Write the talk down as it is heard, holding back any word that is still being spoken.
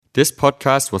This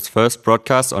podcast was first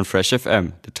broadcast on Fresh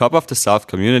FM, the top of the South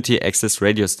community access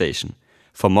radio station.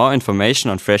 For more information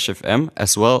on Fresh FM,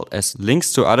 as well as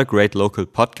links to other great local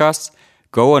podcasts,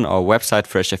 go on our website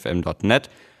freshfm.net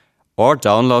or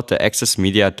download the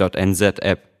accessmedia.nz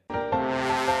app.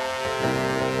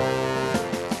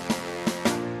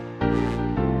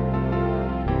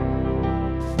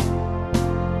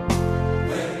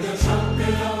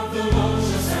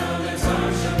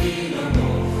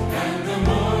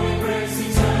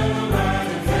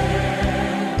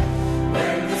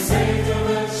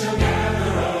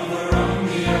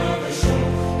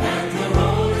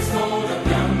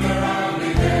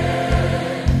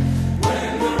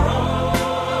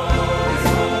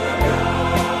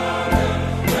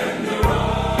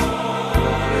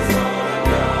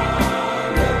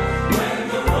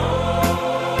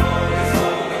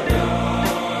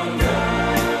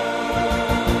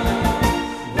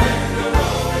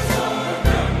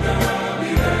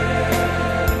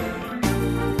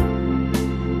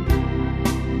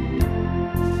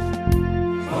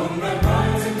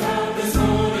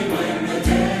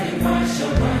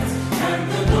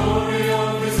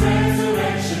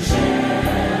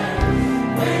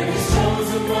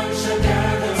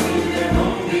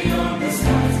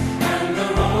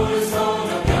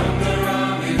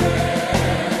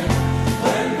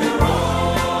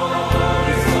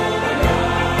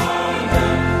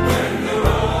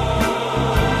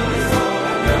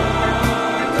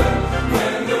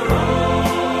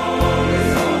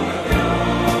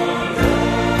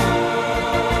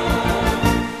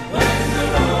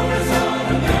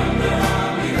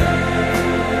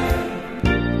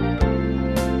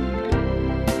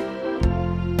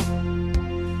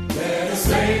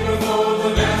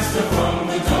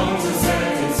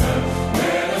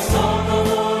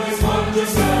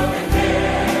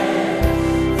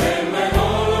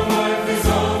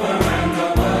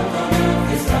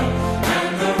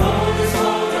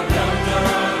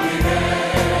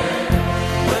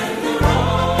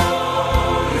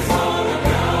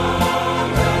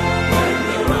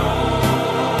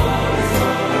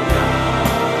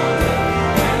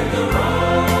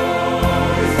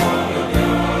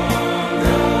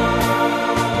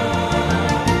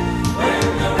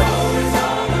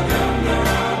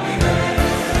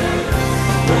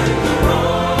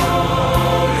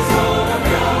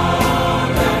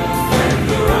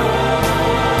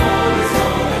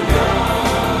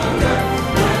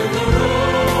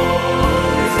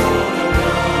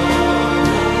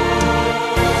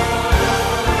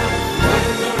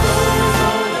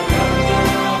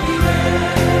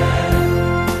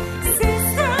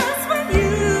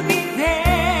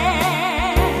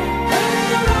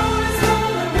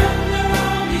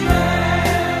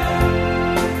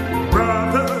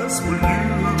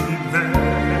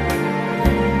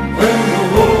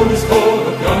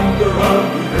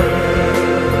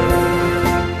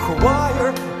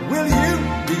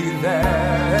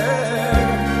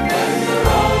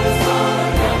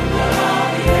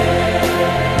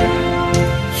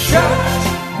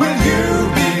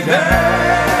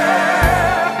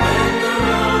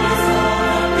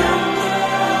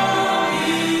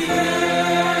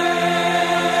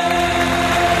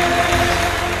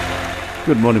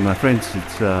 Good morning, my friends.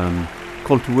 It's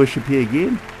Call to Worship here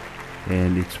again,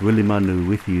 and it's Willie Manu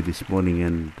with you this morning.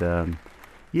 And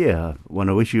I want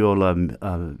to wish you all a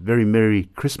very Merry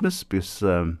Christmas, because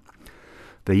the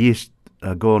year's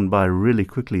gone by really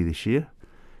quickly this year,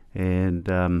 and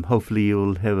hopefully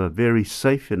you'll have a very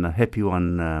safe and a happy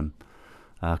one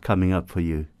coming up for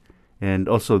you. And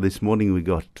also this morning we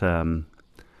got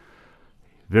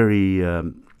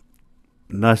very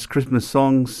nice Christmas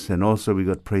songs, and also we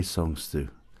got praise songs too.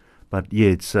 But yeah,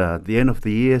 it's the end of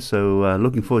the year, so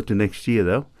looking forward to next year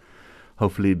though.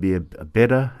 Hopefully it'll be a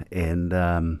better and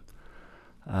a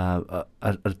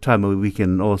time where we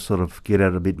can all sort of get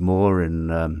out a bit more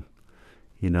and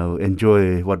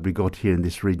enjoy what we got here in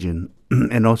this region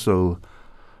and also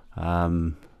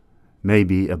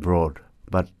maybe abroad.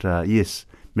 But yes,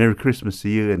 Merry Christmas to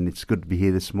you, and it's good to be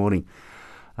here this morning.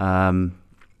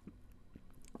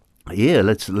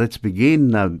 Let's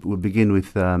begin. We'll begin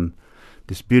with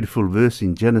this beautiful verse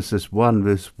in Genesis 1,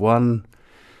 verse 1.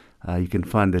 You can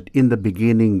find it, in the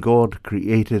beginning God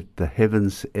created the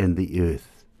heavens and the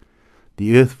earth.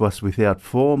 The earth was without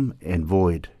form and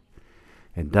void,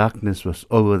 and darkness was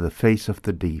over the face of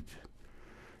the deep.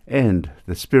 And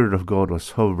the Spirit of God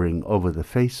was hovering over the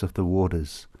face of the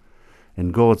waters.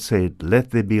 And God said,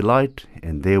 let there be light,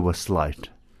 and there was light.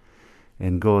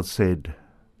 And God said,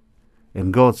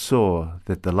 and God saw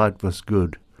that the light was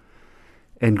good.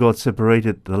 And God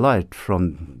separated the light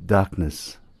from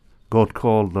darkness. God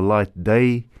called the light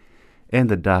day, and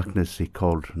the darkness he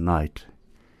called night.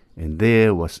 And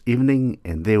there was evening,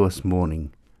 and there was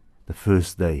morning, the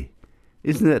first day.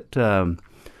 Isn't that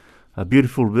a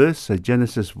beautiful verse?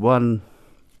 Genesis 1,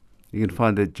 you can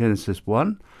find it Genesis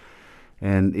 1,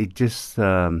 and it just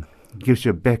gives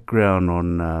you a background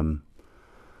on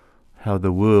how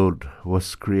the world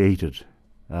was created.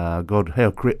 God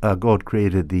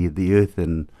created the earth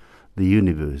and the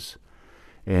universe.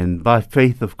 And by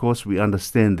faith, of course, we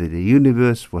understand that the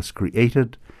universe was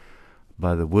created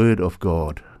by the word of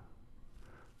God,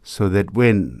 so that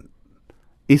what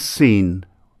is seen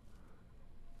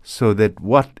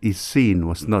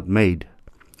was not made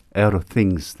out of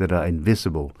things that are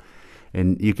invisible.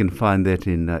 And you can find that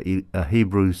in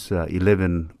Hebrews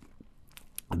 11,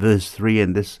 verse 3,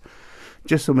 and there's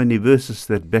just so many verses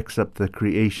that backs up the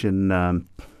creation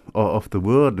of the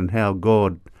world, and how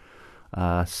God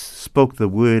spoke the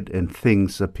word and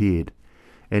things appeared.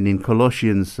 And in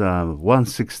Colossians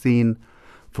 1:16,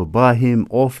 for by him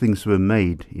all things were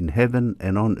made, in heaven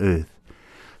and on earth,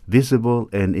 visible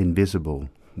and invisible,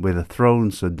 whether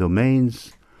thrones or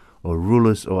domains or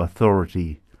rulers or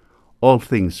authority, all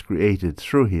things created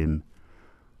through him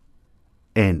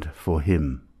and for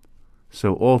him.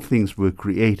 So all things were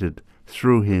created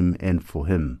through him and for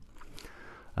him.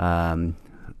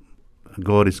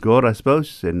 God is God, I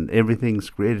suppose, and everything's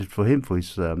created for him, for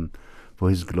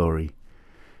his glory.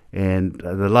 And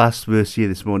the last verse here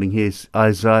this morning here is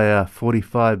Isaiah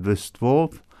 45, verse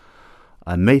 12.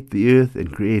 I made the earth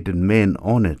and created man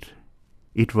on it.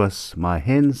 It was my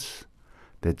hands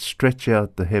that stretched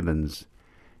out the heavens,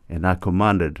 and I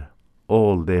commanded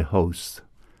all their hosts.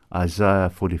 Isaiah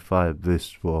 45,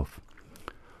 verse 12.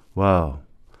 Wow.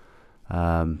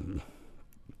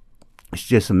 It's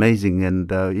just amazing.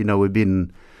 And, we've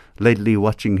been lately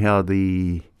watching how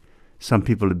some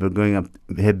people have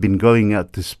been going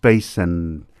out to space,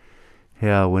 and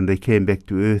how when they came back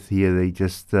to Earth here, they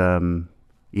just in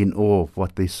awe of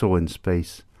what they saw in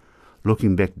space,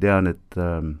 looking back down at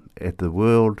the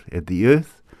world, at the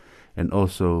Earth, and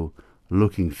also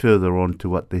looking further on to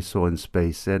what they saw in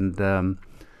space. And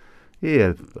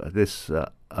there's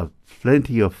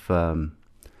plenty of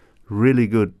really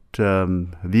good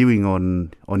viewing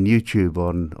on YouTube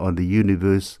on the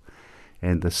universe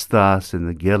and the stars and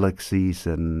the galaxies.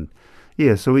 And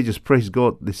so we just praise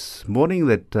God this morning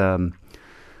that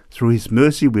through his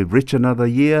mercy we've reached another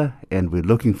year, and we're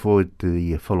looking forward to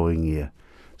the following year.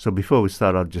 So before we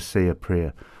start, I'll just say a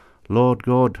prayer. Lord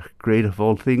God, creator of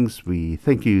all things, we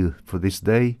thank you for this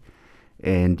day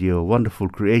and your wonderful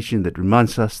creation that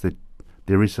reminds us that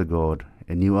there is a God,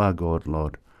 and you are God,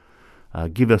 Lord.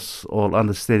 Give us all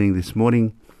understanding this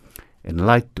morning and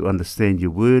light to understand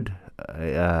your word.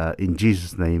 In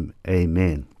Jesus' name,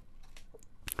 amen.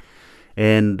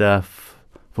 And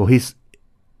for his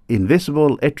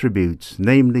invisible attributes,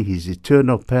 namely his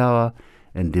eternal power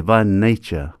and divine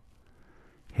nature,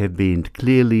 have been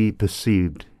clearly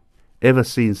perceived ever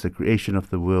since the creation of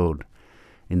the world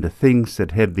in the things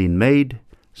that have been made,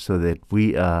 so that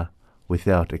we are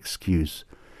without excuse.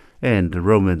 And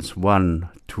Romans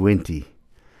 1:20.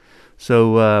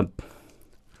 So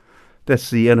that's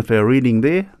the end of our reading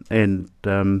there. And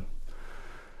Call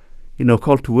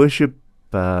to Worship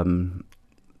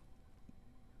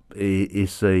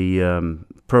is a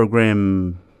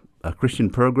program, a Christian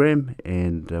program,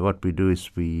 and what we do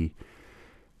is we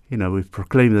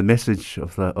proclaim the message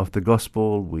of the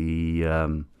gospel. We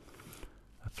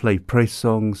play praise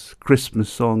songs,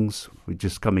 Christmas songs. We're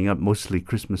just coming up mostly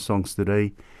Christmas songs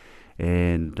today.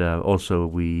 And also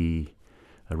we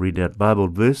read out Bible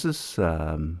verses,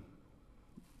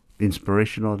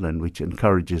 inspirational, and which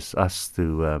encourages us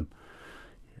to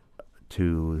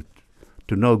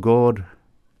know God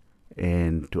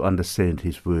and to understand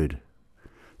his word.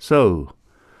 So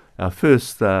our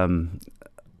first hymn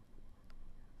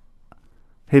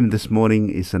this morning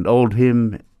is an old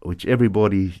hymn which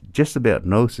everybody just about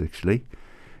knows, actually,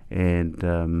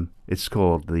 and it's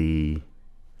called the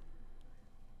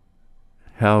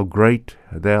How Great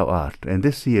Thou Art. And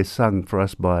this here is sung for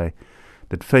us by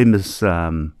that famous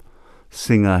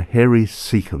singer Harry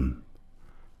Seacombe.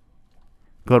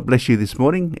 God bless you this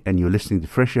morning, and you're listening to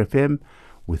Fresh FM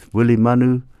with Willie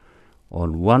Manu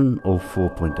on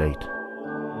 104.8.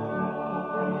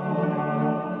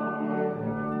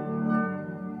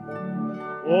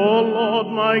 O Lord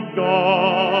my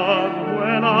God,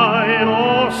 when I in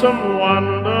awesome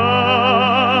wonder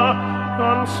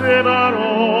consider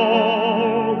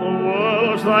all the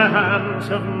worlds thy hands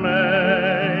have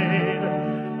made,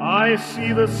 I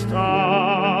see the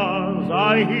stars,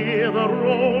 I hear the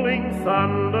rolling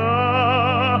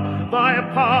thunder, thy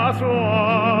power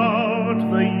throughout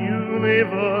the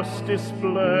universe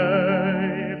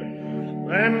displayed.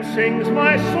 Then sings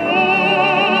my soul,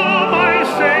 my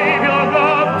Saviour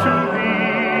God, to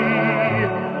thee.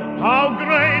 How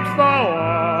great thou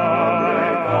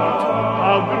art,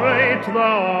 how great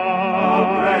thou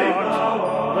art.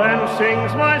 Then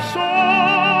sings my soul,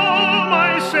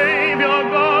 my Saviour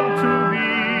God, to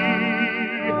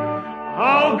thee.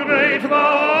 How great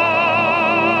thou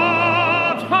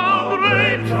art, how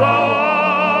great thou art.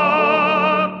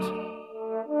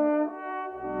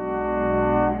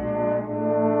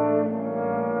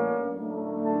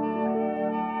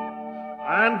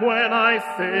 And when I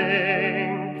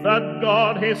think that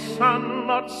God his Son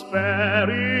not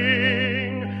sparing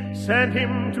sent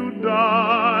him to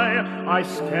die, I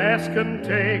scarce can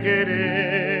take it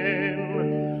in,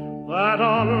 that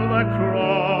on the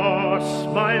cross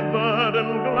my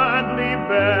burden gladly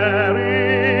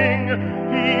bearing,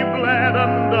 he bled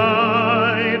and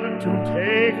died to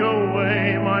take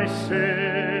away my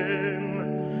sin.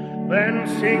 Then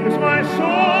sings my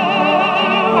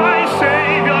soul, my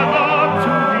Saviour God,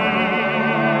 to thee.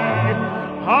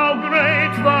 How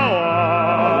great thou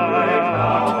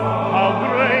art, how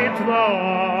great thou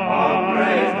art.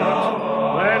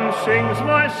 Then sings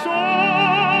my soul,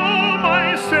 my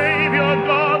Saviour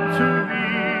God, to thee.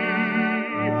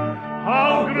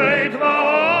 How great thou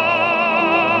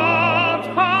art,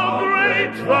 how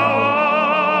great thou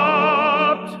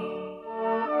art.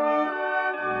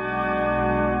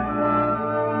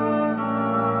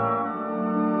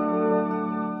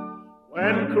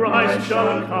 When Christ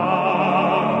shall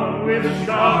come with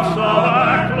shouts of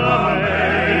acclamation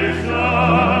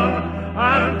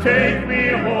and take me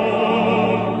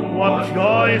home, what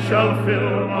joy shall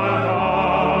fill my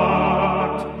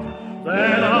heart?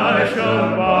 Then I shall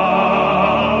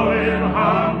bow in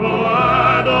humble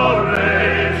adoration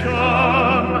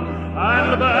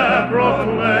and there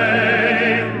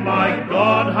proclaim, my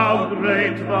God, how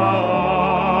great thou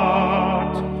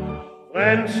art.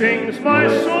 Then sings my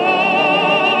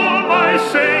soul, my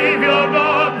Saviour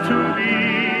God, to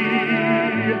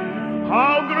thee.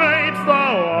 How great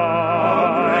thou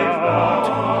art,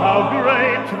 how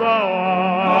great thou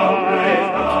art.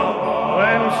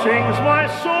 When sings my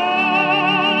soul,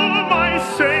 my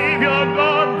Saviour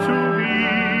God, to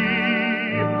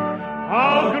thee.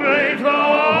 How great thou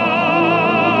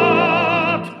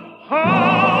art,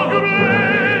 how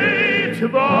great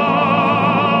thou art.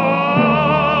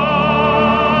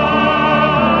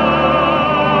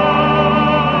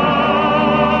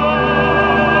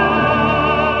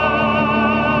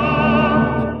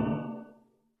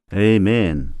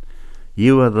 Amen.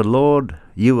 You are the Lord,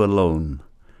 you alone.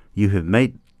 You have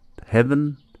made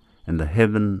heaven and the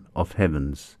heaven of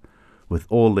heavens, with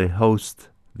all their host,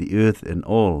 the earth and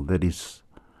all that is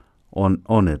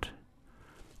on it,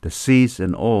 the seas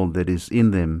and all that is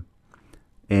in them,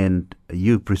 and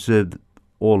you preserved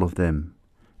all of them,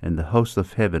 and the host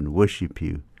of heaven worship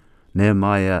you.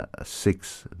 Nehemiah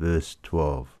 6 verse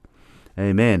 12.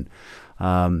 Amen.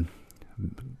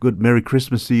 Good Merry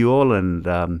Christmas to you all, and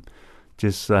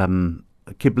just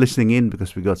keep listening in,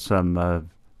 because we got some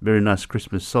very nice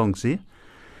Christmas songs here.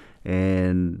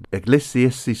 And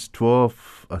Ecclesiastes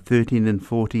 12, 13 and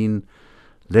 14,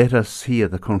 let us hear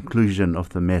the conclusion of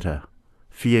the matter.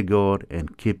 Fear God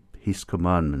and keep his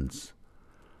commandments,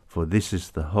 for this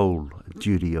is the whole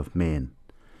duty of man.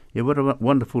 Yeah, what a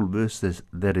wonderful verse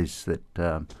that is,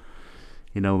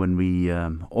 when we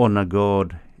honor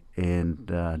God and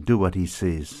do what he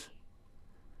says.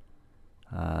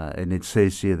 And it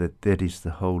says here that is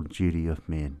the whole duty of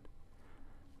man.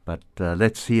 But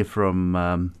let's hear from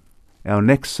our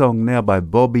next song now by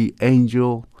Bobby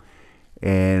Angel,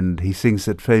 and he sings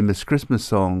that famous Christmas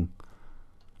song,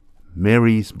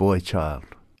 Mary's Boy Child.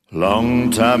 Long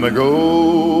time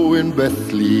ago in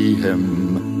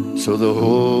Bethlehem, so the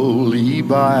Holy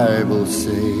Bible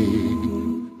say,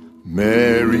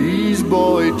 Mary's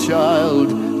boy child,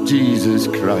 Jesus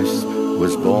Christ,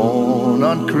 was born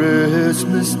on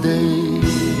Christmas Day.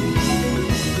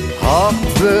 Hark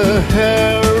the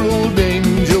herald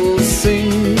angels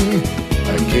sing,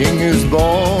 a king is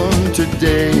born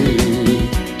today,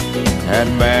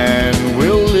 and man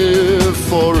will live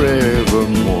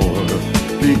forevermore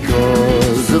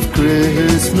because of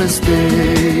Christmas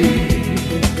Day.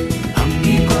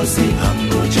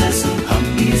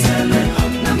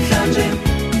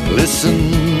 Listen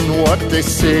what they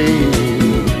say,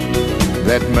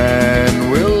 that man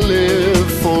will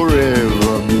live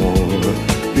forevermore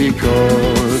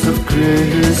because of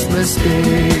Christmas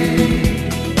Day.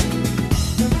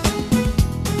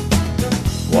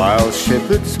 While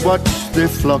shepherds watch their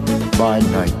flock by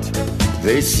night,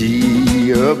 they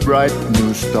see a bright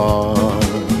new star.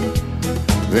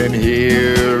 Then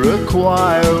hear a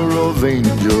choir of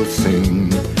angels sing,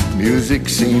 music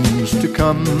seems to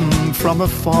come from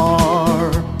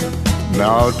afar.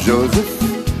 Now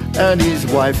Joseph and his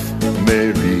wife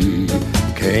Mary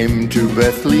came to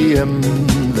Bethlehem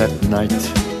that night.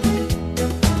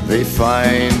 They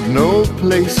find no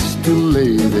place to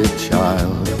lay their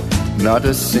child, not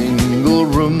a single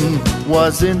room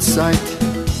was in sight.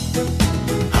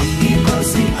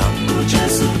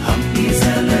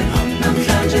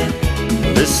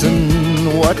 Listen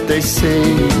what they say,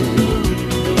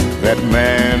 that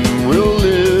man will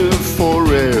live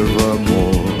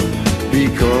forevermore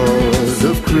because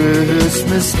of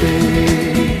Christmas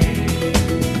Day.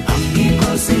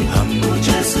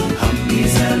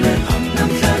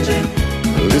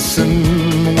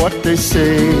 Listen what they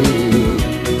say,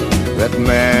 that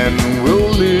man will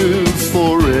live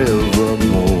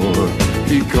forevermore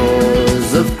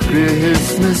because of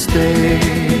Christmas Day.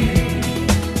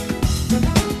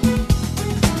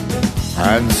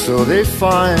 And so they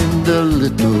find a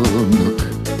little nook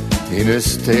in a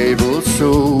stable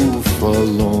so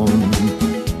forlorn,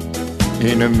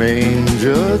 in a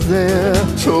manger there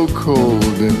so cold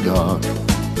and dark,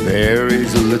 there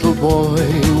his little boy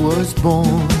was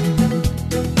born.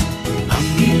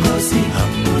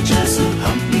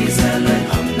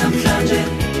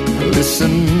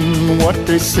 Listen what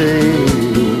they say,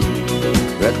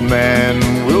 that man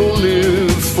will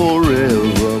live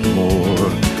forevermore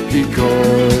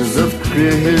because of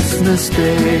Christmas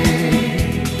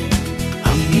Day.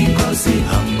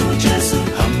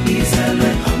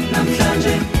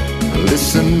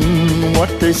 Listen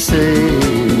what they say,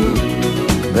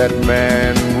 that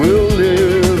man will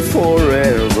live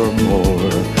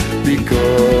forevermore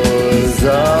because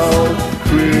of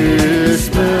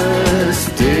Christmas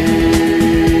Day.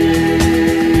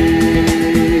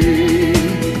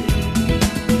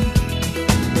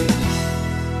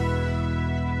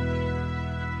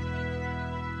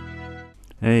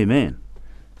 Amen.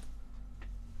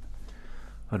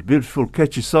 What a beautiful,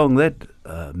 catchy song that,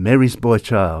 Mary's Boy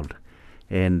Child.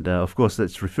 And of course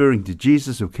that's referring to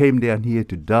Jesus, who came down here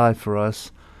to die for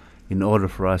us in order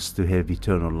for us to have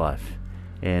eternal life.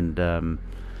 And I'd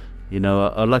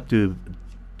like to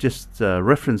just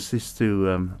reference this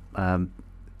to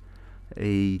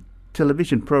a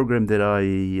television program that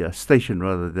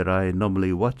that I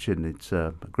normally watch, and it's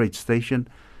a great station.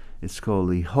 It's called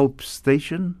the Hope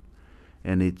Station,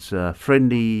 and it's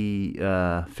friendly,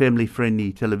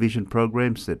 family-friendly television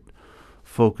programs that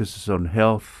focuses on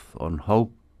health, on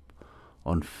hope,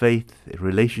 on faith,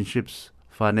 relationships,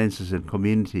 finances, and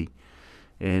community.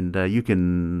 And you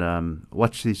can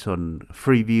watch this on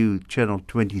Freeview Channel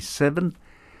 27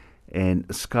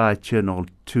 and Sky Channel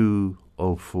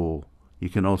 204. You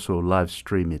can also live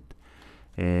stream it.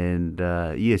 And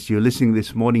yes, you're listening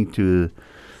this morning to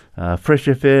Fresh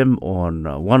FM on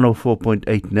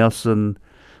 104.8 Nelson,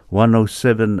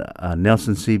 107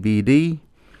 Nelson CBD,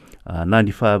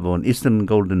 95 on Eastern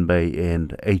Golden Bay,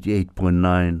 and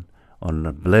 88.9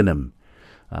 on Blenheim.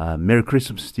 Merry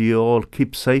Christmas to you all.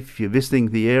 Keep safe. If you're visiting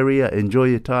the area, enjoy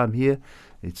your time here.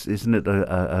 Isn't it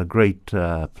a great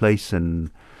place,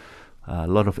 and a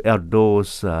lot of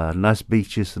outdoors, nice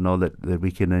beaches and all that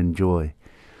we can enjoy.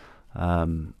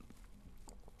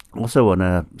 Also want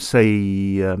to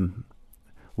say,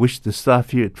 wish the staff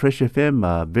here at Fresh FM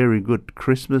a very good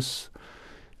Christmas.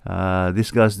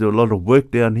 These guys do a lot of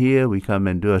work down here. We come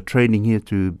and do a training here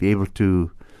to be able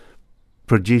to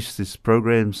produce these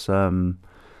programs. We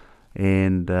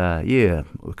can't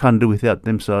do without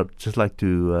them. So I'd just like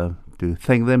to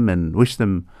thank them and wish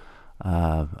them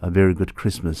a very good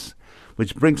Christmas.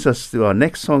 Which brings us to our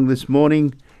next song this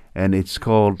morning, and it's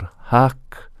called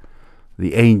Hark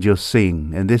the Angels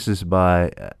Sing. And this is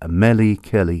by Melly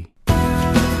Kelly.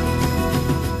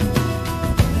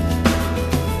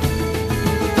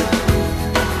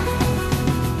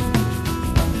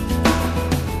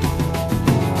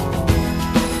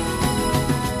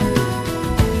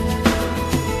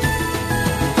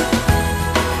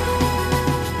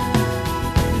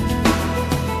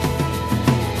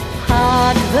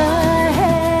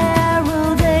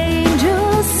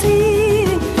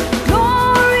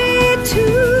 Glory to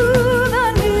the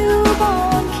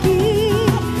newborn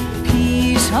King.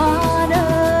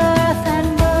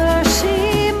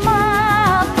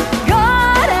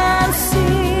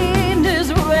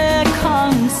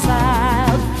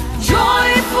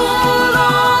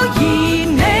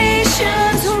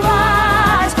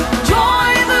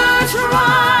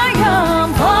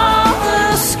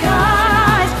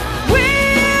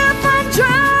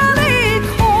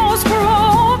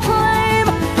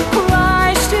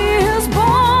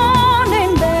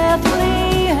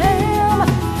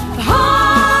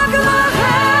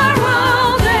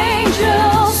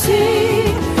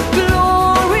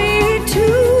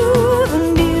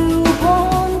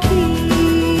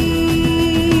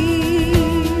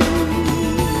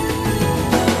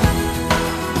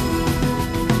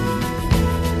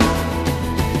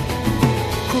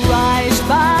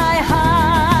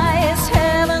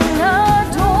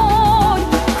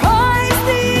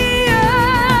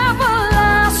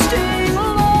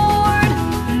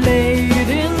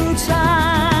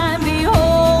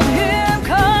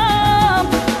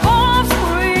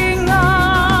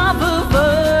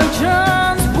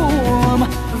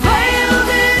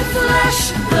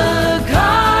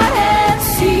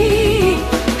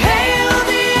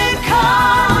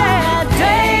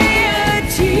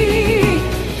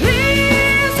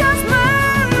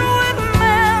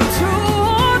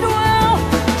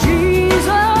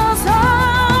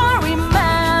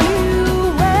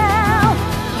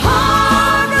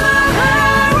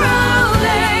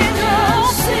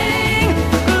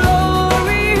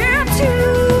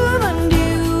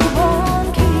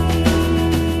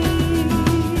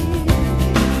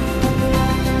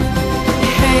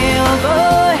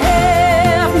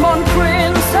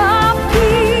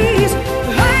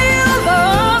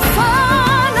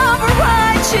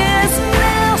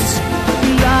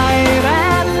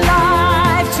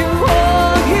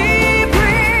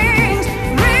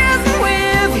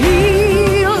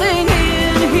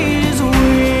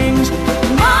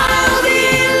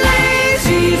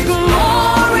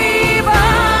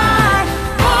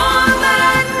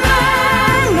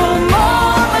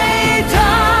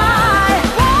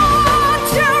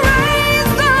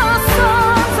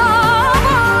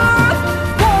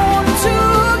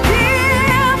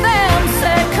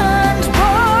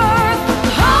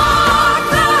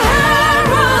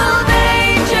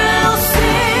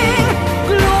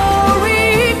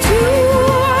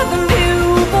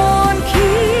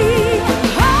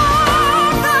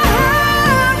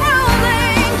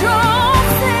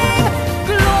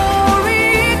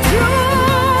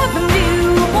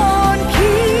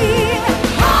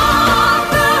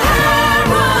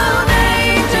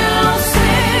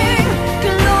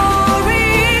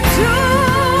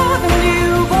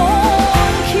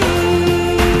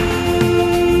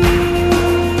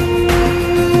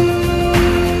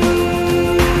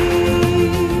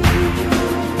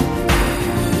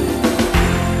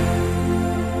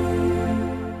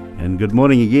 Good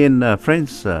morning again,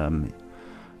 friends.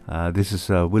 This is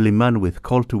Willie Munn with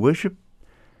Call to Worship,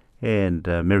 and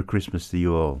Merry Christmas to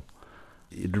you all.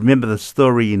 Remember the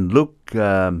story in Luke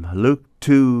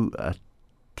 2,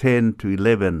 10 to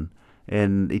 11,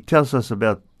 and it tells us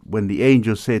about when the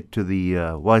angel said to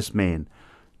the wise man,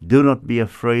 "Do not be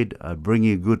afraid, I bring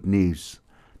you good news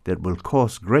that will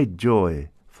cause great joy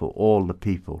for all the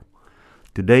people.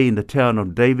 Today in the town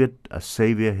of David, a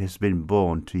Savior has been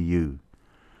born to you.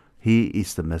 He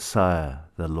is the Messiah,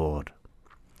 the Lord."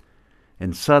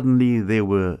 And suddenly there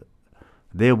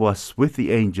was with the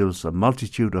angels a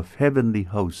multitude of heavenly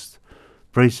hosts,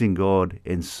 praising God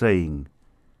and saying,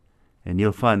 and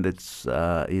you'll find that's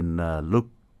in Luke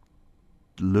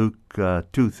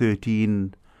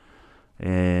 2:13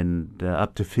 and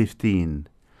up to 15.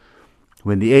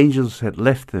 When the angels had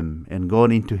left them and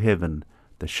gone into heaven,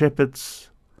 the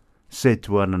shepherds said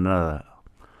to one another,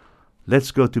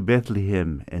 "Let's go to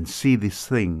Bethlehem and see this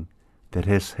thing that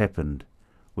has happened,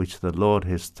 which the Lord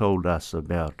has told us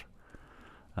about."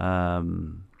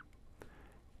 And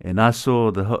I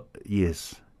saw that's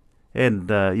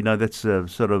a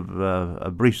sort of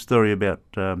a brief story about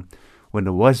when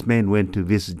the wise men went to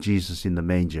visit Jesus in the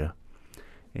manger.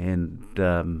 And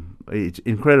it's an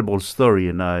incredible story,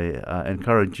 and I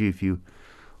encourage you, if you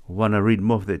want to read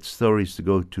more of that story, is to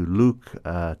go to Luke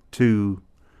 2,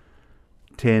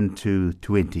 10 to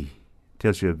 20. It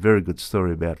tells you a very good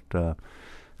story about the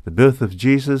birth of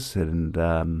Jesus and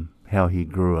how he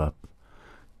grew up.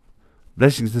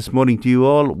 Blessings this morning to you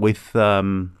all with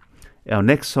our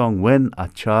next song, "When a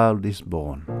Child is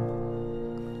Born."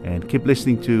 And keep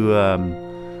listening to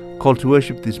Call to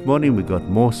Worship this morning. We've got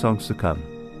more songs to come.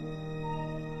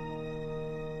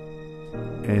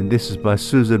 And this is by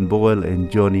Susan Boyle and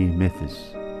Johnny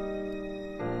Mathis.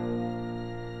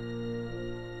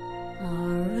 A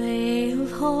ray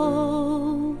of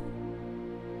hope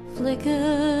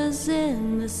flickers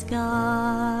in the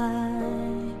sky.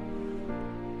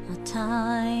 A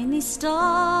tiny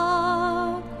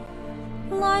star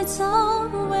lights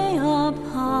up way up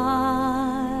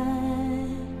high.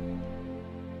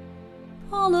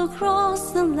 All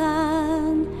across the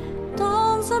land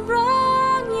dawns a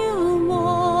brand new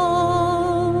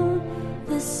morn.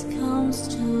 This comes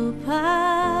to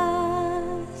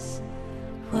pass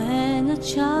when a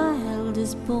child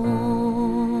is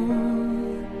born.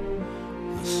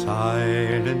 A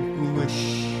silent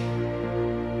wish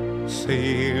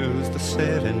sails the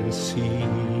seven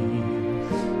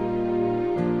seas.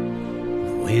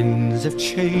 The winds of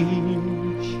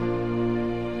change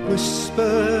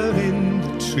whisper in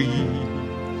the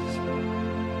trees,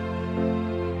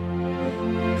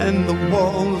 and the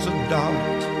walls of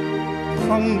doubt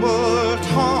crumble,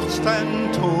 tossed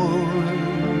and torn.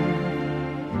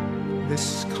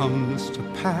 This comes to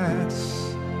pass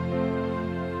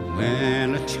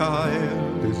when a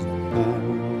child is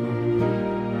born.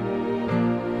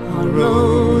 A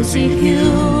rosy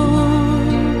hue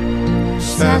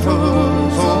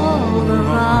settles all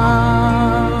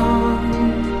around.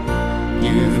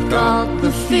 You've got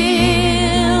the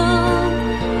feel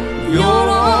you're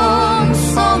on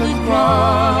solid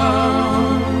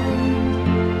ground.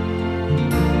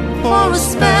 For a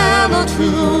spell or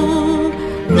two,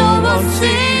 no one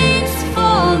seems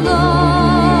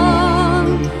forlorn.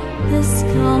 This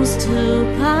comes to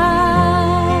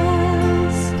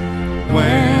pass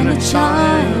when a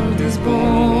child is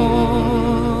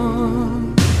born.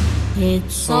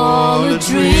 It's all a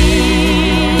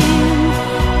dream,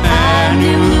 an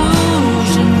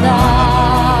illusion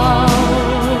now.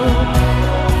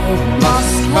 It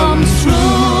must come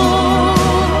true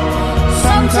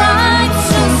sometime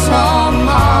soon,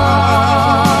 somehow.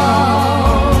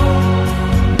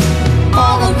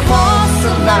 All across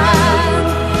the land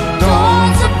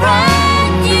dawns a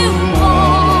brand new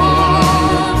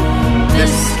morn.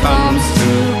 This comes to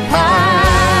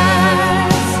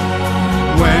pass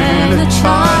when a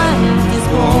child is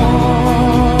born.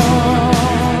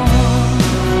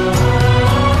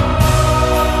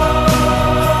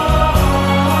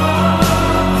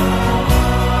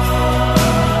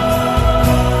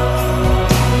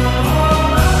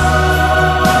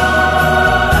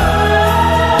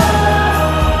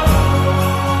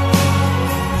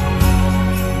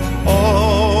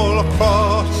 All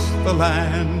across the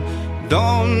land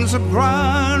dawns a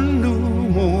brand new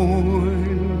morn.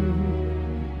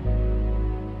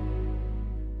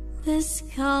 This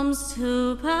comes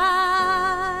to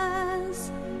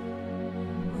pass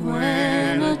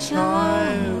when a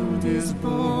child is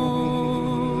born.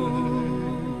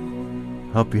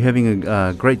 Hope you're having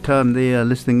a great time there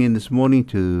listening in this morning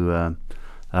to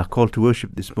our Call to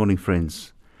Worship this morning,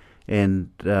 friends. And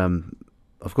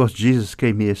of course, Jesus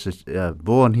came here,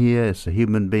 born here as a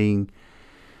human being.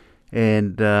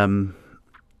 And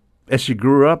as he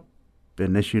grew up,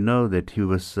 and as you know, that he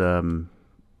was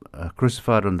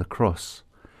crucified on the cross.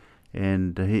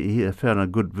 And he found a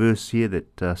good verse here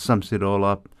that sums it all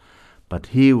up. But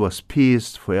he was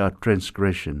pierced for our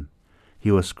transgression.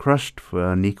 He was crushed for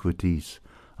our iniquities.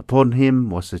 Upon him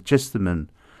was a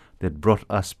chastisement that brought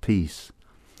us peace.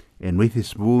 And with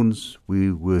his wounds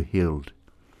we were healed.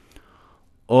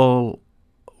 All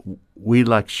we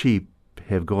like sheep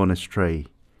have gone astray.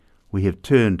 We have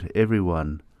turned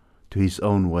everyone to his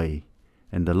own way,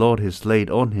 and the Lord has laid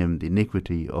on him the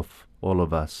iniquity of all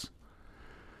of us.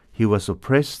 He was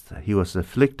oppressed, he was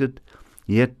afflicted,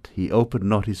 yet he opened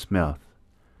not his mouth.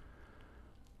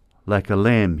 Like a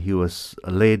lamb he was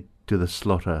led to the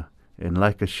slaughter, and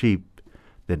like a sheep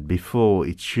that before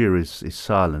its shearers is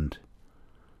silent,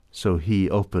 so he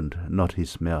opened not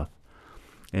his mouth.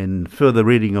 And further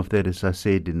reading of that, as I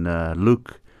said, in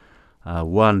Luke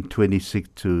 1:26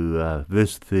 to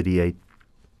verse 38.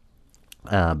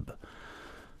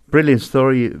 Brilliant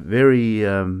story, very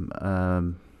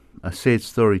a sad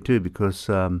story too, because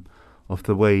of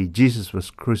the way Jesus was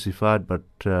crucified, but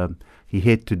he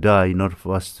had to die in order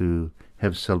for us to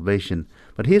have salvation.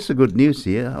 But here's the good news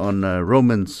here on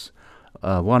Romans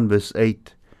 1 verse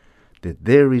 8, that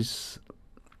there is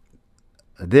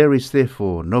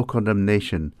therefore no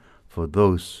condemnation for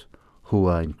those who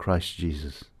are in Christ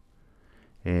Jesus.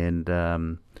 And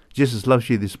Jesus loves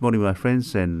you this morning, my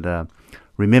friends, and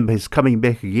remember he's coming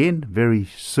back again very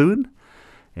soon.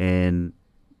 And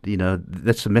you know,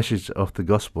 that's the message of the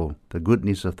gospel. The good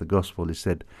news of the gospel is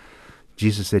that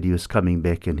Jesus said he was coming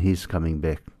back, and he's coming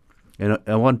back. And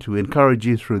I want to encourage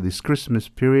you through this Christmas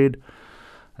period,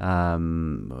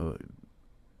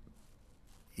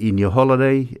 in your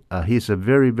holiday. Here's a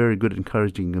very, very good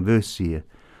encouraging verse here.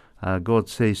 God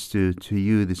says to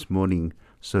you this morning,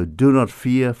 so do not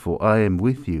fear, for I am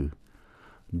with you.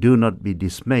 Do not be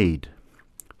dismayed,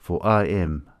 for I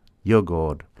am your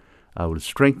God. I will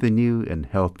strengthen you and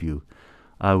help you.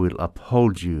 I will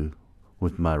uphold you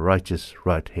with my righteous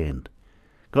right hand.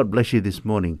 God bless you this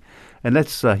morning. And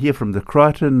let's hear from the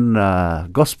Crichton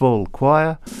Gospel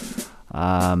Choir,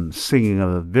 singing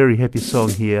a very happy song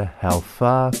here, How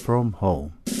Far From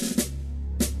Home.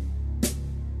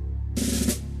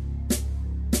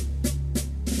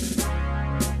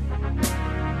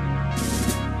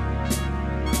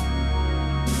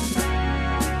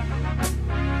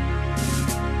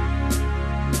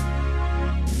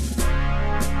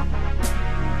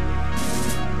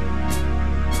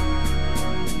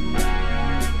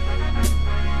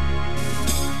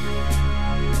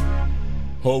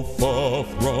 How far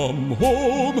from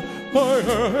home I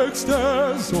asked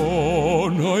as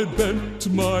on I bent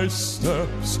my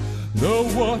steps, the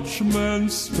watchman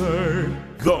spake.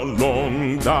 The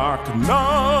long dark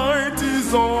night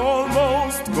is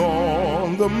almost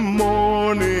gone, the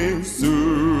morning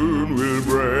soon will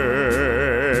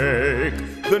break.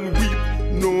 Then weep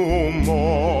no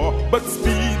more, but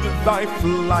speed thy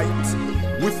flight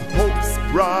with hope's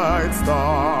bright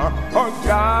star, our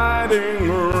guiding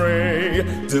ray,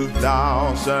 till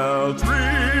thou shalt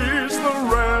reach the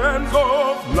realms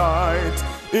of light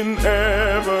in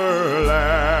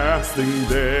everlasting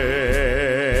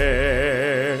day.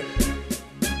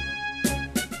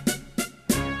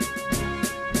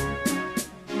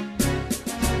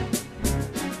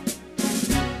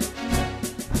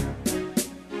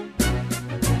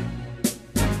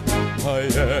 I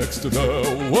asked the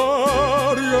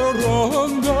warrior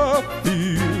on the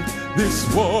field, this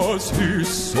was his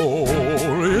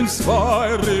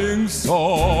soul-inspiring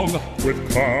song.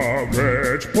 With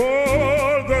courage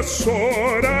for the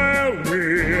sword I'll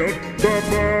wield, the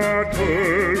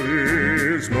battle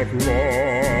is not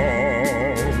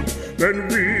long. Then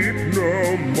weep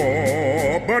no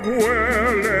more, but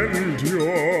well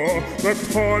endure the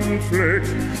conflict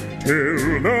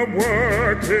till the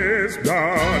work is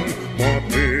done. For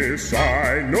this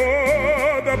I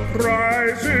know, the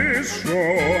prize is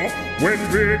sure when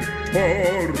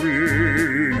victory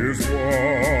is won.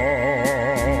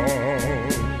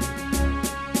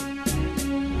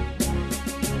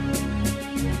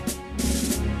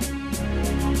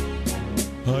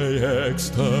 I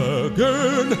asked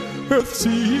again, earth,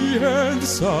 sea, and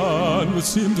sun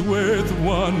seemed with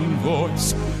one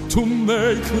voice to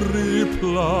make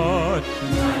reply.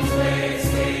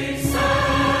 Unwasting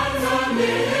sands on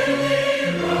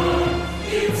Lily Road,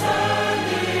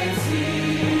 eternity's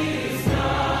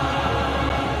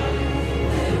night.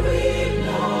 They weep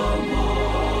no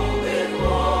more with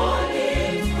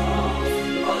warning thrones,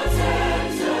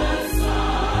 portentous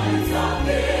signs of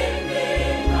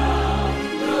impending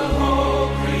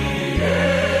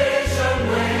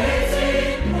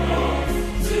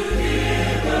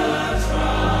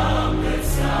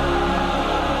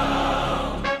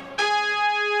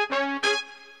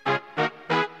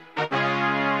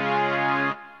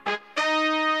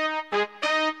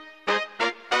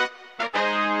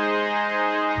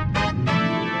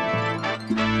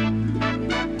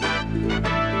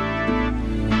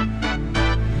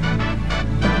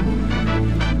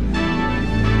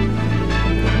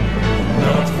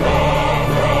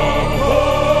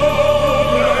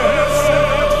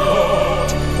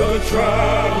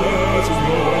travelers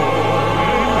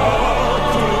going out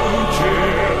to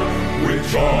cheer,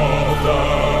 which of the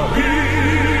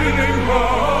healing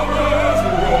harvest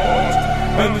wrought,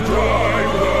 and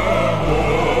drive the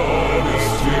waters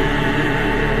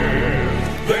tears.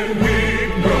 Then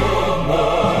weep no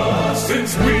more,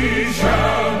 since we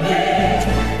shall meet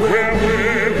where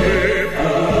weary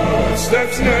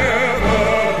footsteps never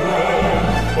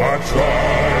roam. Our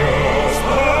trials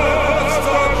past,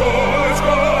 our joys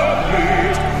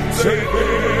complete, safe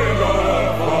in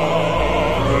our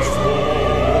Father's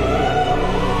home.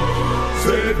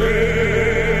 Safe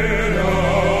in our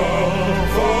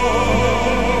Father's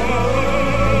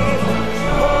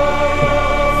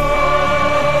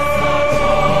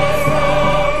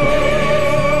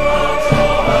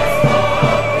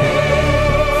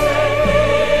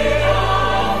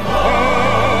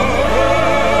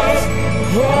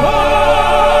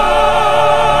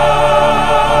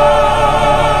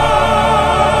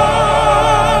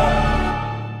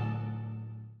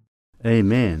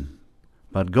Amen.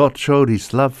 But God showed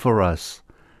his love for us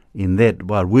in that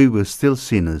while we were still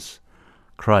sinners,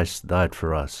 Christ died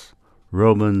for us.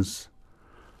 Romans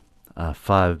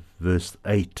 5 verse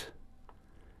 8.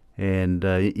 And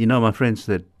you know, my friends,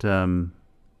 that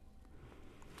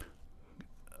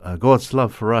God's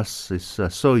love for us is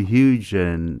so huge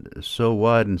and so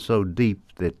wide and so deep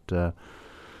that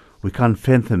we can't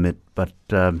fathom it. But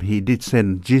he did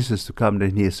send Jesus to come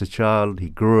down here as a child. He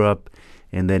grew up,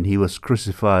 and then he was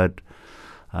crucified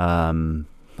on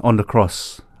the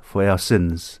cross for our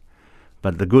sins.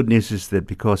 But the good news is that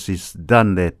because he's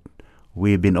done that,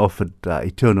 we've been offered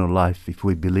eternal life if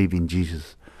we believe in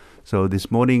Jesus. So this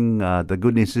morning, the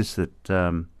good news is that,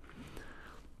 in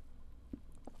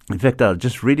fact, I'll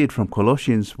just read it from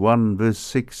Colossians 1 verse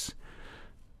 6.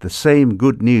 The same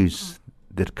good news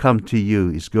that come to you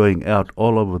is going out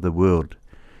all over the world.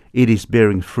 It is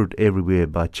bearing fruit everywhere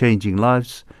by changing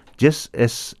lives, just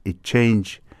as it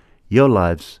changed your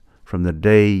lives from the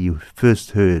day you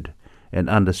first heard and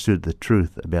understood the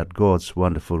truth about God's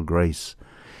wonderful grace.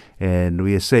 And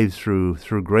we are saved through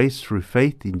grace, through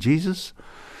faith in Jesus.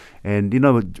 And you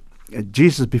know,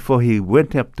 Jesus, before he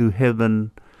went up to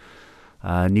heaven,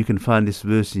 and you can find this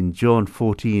verse in John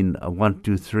 14,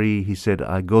 1-3, he said,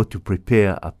 I go to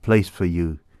prepare a place for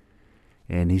you.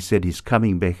 And he said he's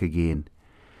coming back again.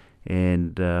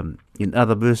 And in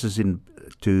other verses,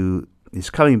 he's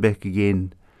coming back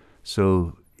again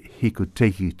so he could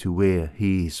take you to where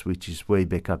he is, which is way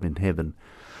back up in heaven.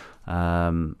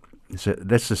 So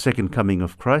that's the second coming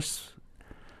of Christ.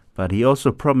 But he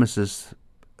also promises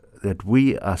that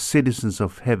we are citizens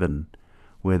of heaven,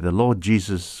 where the Lord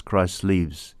Jesus Christ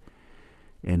lives,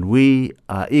 and we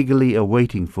are eagerly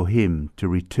awaiting for him to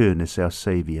return as our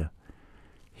Savior.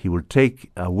 He will take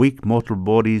our weak mortal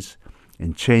bodies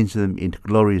and change them into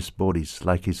glorious bodies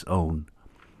like his own,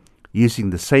 using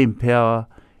the same power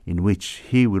in which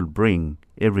he will bring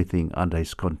everything under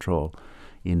his control.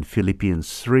 In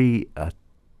Philippians 3,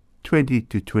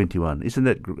 20-21. Isn't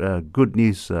that good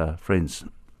news, friends?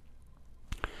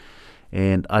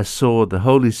 And I saw the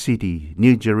holy city,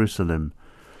 New Jerusalem,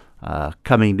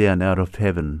 coming down out of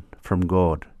heaven from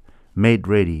God, made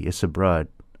ready as a bride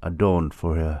adorned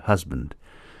for her husband,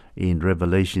 in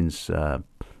Revelations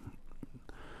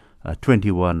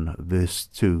 21 verse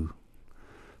 2.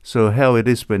 So how it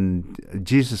is when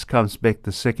Jesus comes back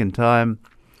the second time,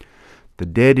 the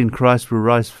dead in Christ will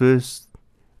rise first,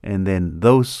 and then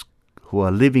those who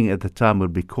are living at the time will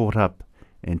be caught up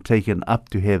and taken up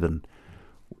to heaven,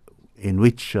 in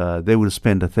which they will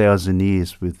spend 1,000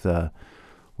 years with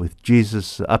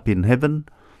Jesus up in heaven.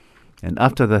 And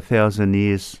after the 1,000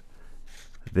 years,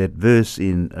 that verse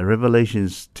in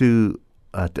Revelations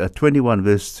 21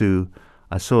 verse 2,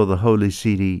 I saw the holy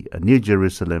city, New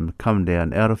Jerusalem, come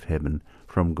down out of heaven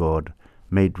from God,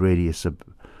 made ready as a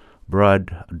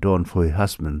bride adorned for her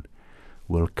husband,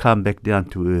 will come back down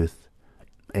to earth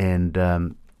and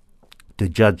to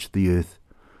judge the earth.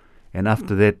 And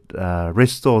after that,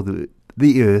 restore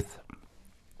the earth,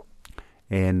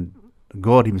 and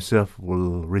God himself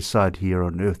will reside here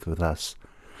on earth with us.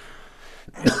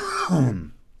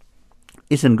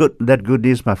 Isn't that good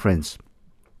news, my friends?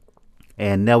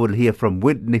 And now we'll hear from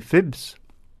Whitney Phibbs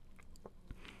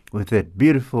with that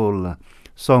beautiful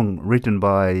song written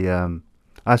by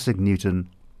Isaac Newton,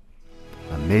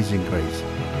 Amazing Grace.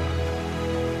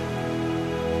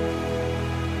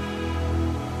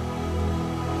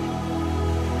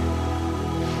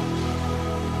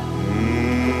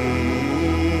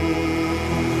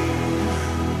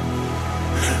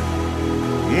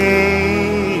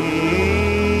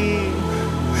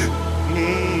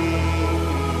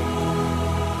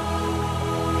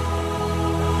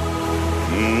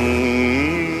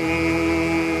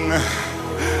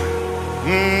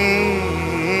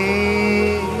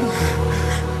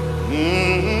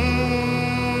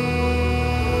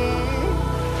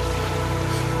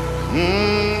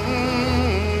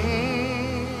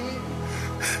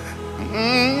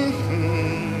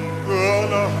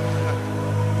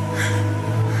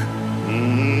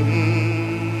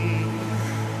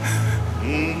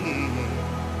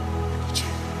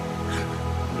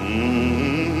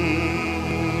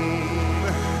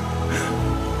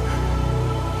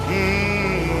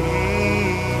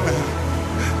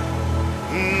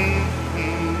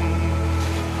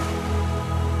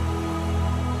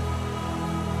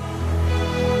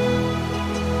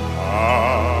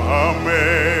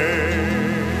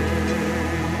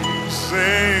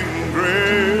 Amazing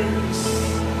grace,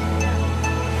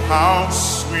 how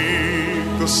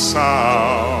sweet the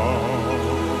sound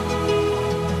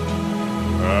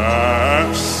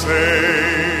that saved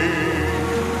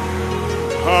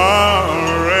a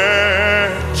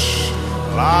wretch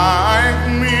like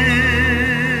me.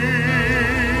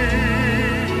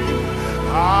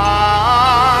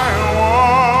 I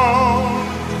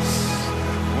once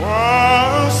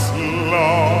was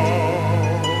lost,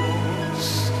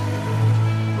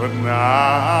 but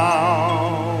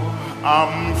now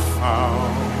I'm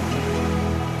found.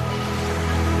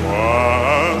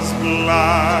 Was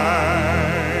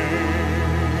blind,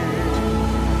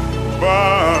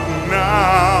 but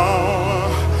now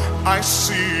I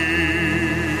see.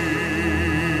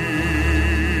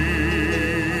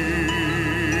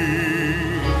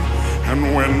 And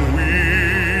when we've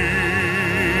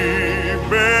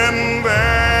been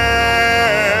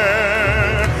there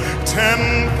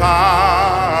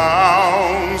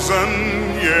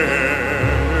 10,000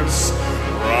 years,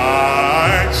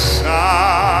 bright shining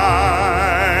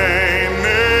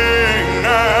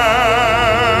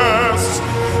as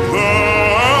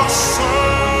the sun,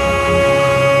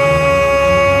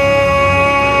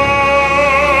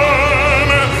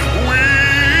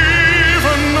 we've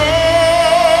no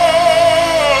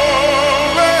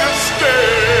less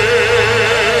days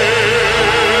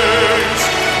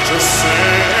to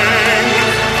sing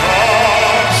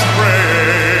God's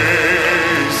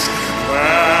praise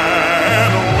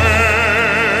than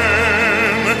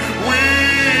when we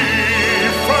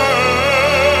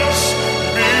first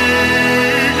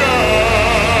begun.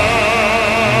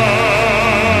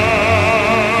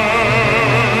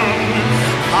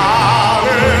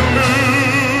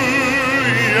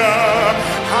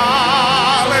 Hallelujah, hallelujah,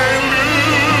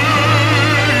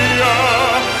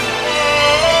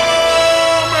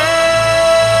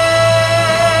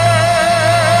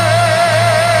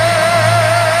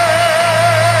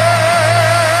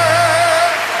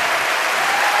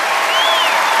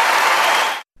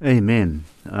 Amen.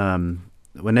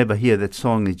 Whenever I hear that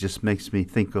song, it just makes me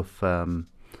think of, a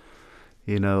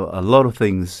lot of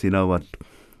things, what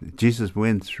Jesus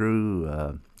went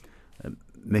through.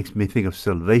 Makes me think of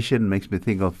salvation, makes me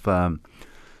think of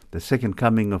the second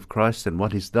coming of Christ and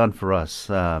what He's done for us.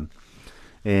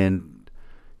 It's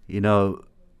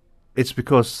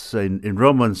because in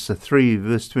Romans 3,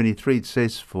 verse 23, it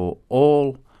says, For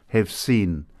all have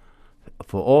sinned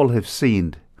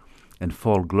and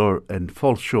fall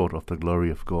short of the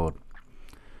glory of God.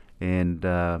 And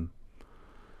but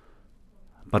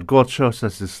God shows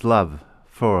us His love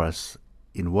for us.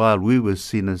 In while we were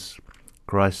sinners,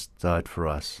 Christ died for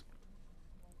us.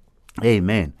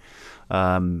 Amen.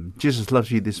 Jesus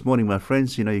loves you this morning, my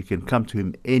friends. You can come to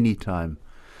Him anytime.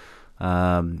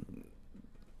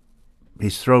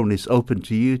 His throne is open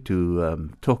to you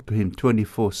to talk to Him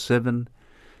 24/7.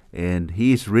 And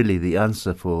He is really the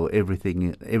answer for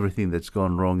everything that's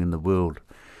gone wrong in the world.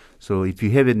 So if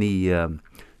you have any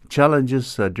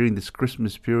challenges during this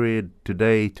Christmas period,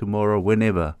 today, tomorrow,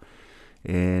 whenever,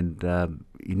 and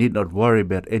you need not worry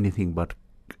about anything but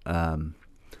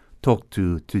talk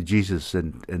to Jesus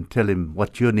and tell Him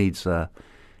what your needs are,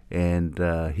 and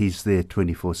He's there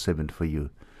 24/7 for you.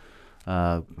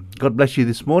 God bless you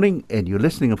this morning, and you're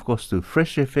listening, of course, to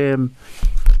Fresh FM.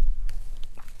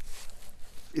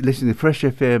 Listening to Fresh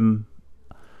FM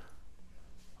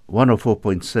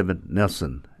 104.7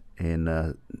 Nelson,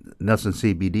 and Nelson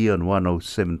CBD on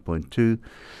 107.2,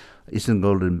 Eastern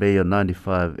Golden Bay on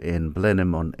 95, and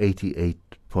Blenheim on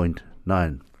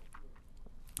 88.9.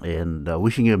 And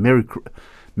wishing you a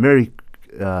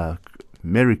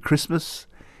Merry Christmas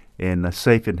and a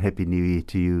safe and happy New Year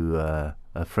to you,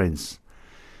 friends.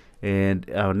 And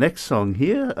our next song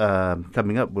here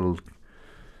coming up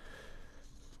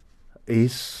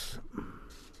is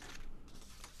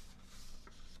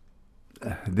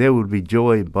There Will Be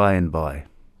Joy By and By.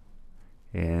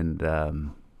 and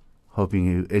hoping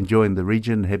you enjoying the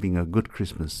region, having a good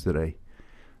Christmas today.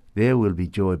 There will be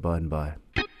joy by and by.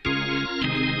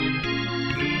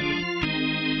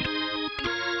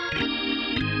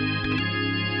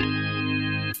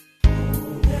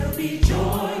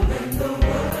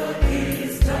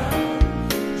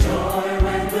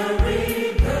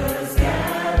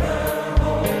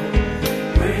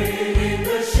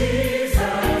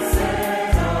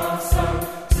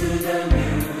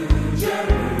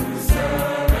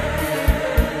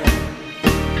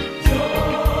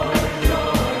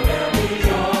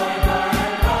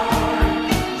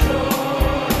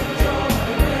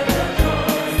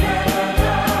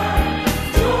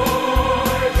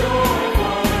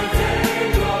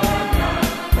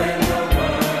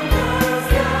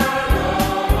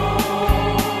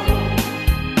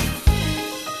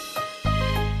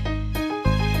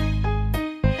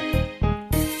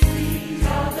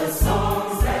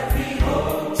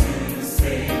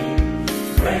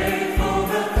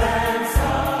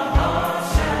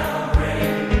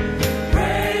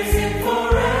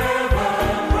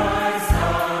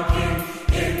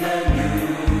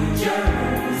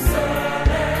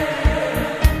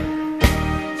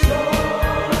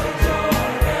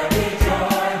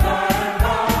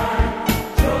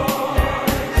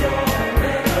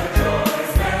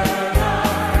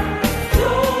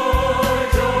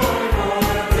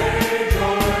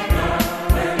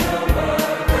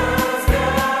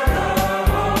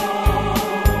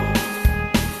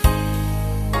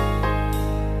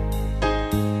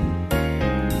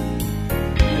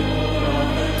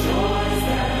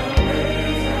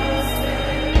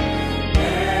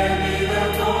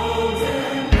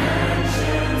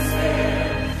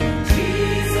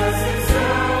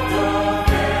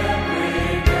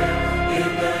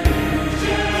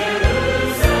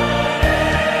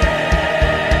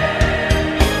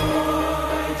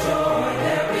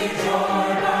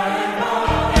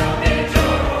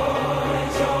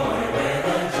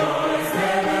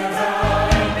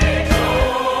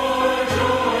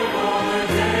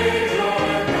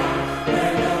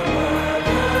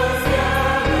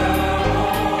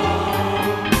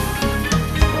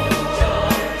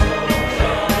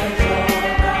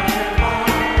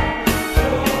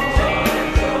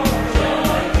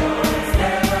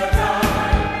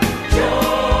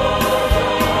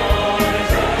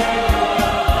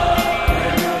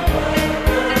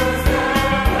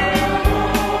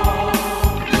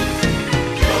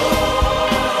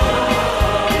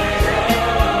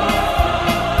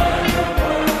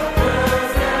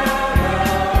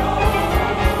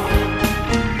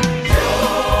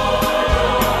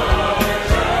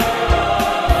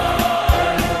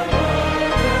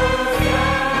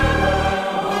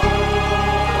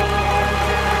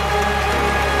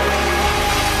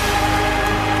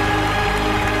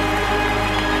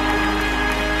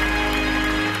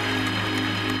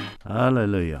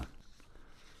 Hallelujah.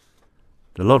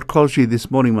 The Lord calls you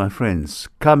this morning, my friends.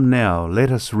 Come now,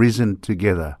 let us reason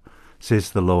together,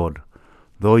 says the Lord.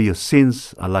 Though your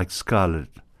sins are like scarlet,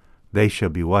 they shall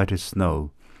be white as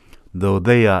snow. Though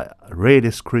they are red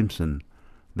as crimson,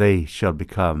 they shall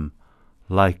become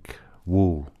like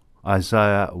wool.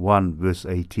 Isaiah 1 verse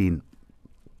 18.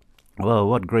 Well,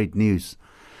 what great news.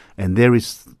 And there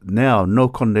is now no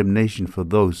condemnation for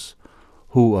those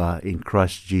who are in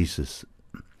Christ Jesus.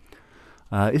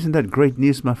 Isn't that great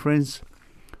news, my friends?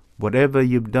 Whatever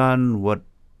you've done,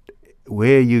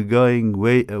 where you're going,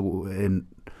 and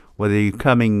whether you're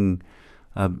coming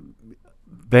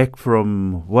back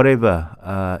from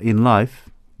whatever in life,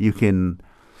 you can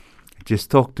just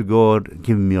talk to God,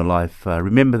 give Him your life.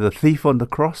 Remember the thief on the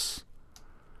cross?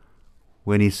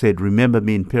 When he said, "Remember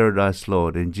me in paradise,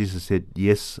 Lord." And Jesus said,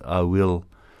 "Yes, I will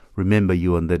remember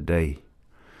you on that day."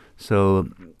 So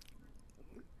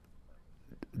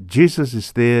Jesus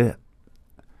is there,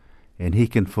 and He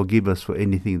can forgive us for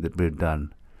anything that we've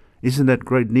done. Isn't that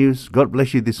great news? God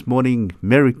bless you this morning.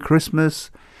 Merry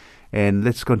Christmas. And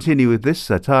let's continue with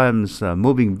this. Time's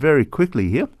moving very quickly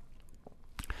here.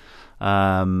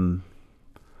 We're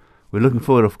looking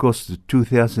forward, of course, to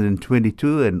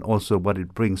 2022 and also what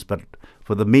it brings. But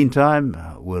for the meantime,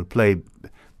 we'll play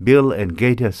Bill and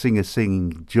Gator singers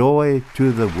singing "Joy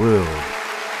to the World."